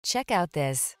Check out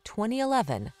this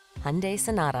 2011 Hyundai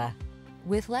Sonata.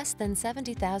 With less than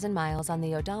 70,000 miles on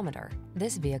the odometer,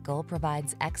 this vehicle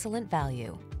provides excellent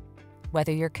value.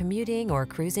 Whether you're commuting or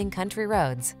cruising country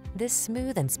roads, this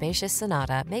smooth and spacious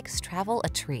Sonata makes travel a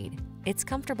treat. Its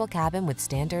comfortable cabin with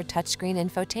standard touchscreen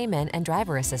infotainment and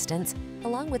driver assistance,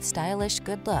 along with stylish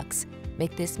good looks,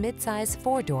 make this midsize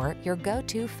four-door your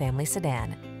go-to family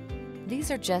sedan.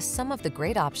 These are just some of the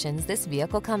great options this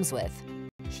vehicle comes with: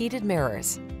 heated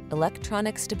mirrors,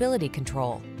 electronic stability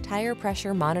control, tire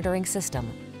pressure monitoring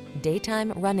system,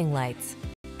 daytime running lights,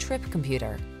 trip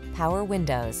computer, power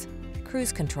windows,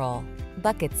 cruise control,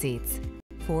 bucket seats,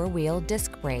 four-wheel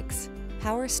disc brakes,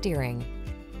 power steering.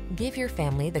 Give your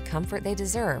family the comfort they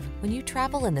deserve when you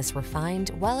travel in this refined,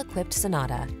 well-equipped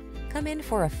Sonata. Come in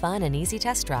for a fun and easy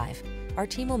test drive. Our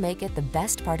team will make it the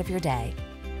best part of your day.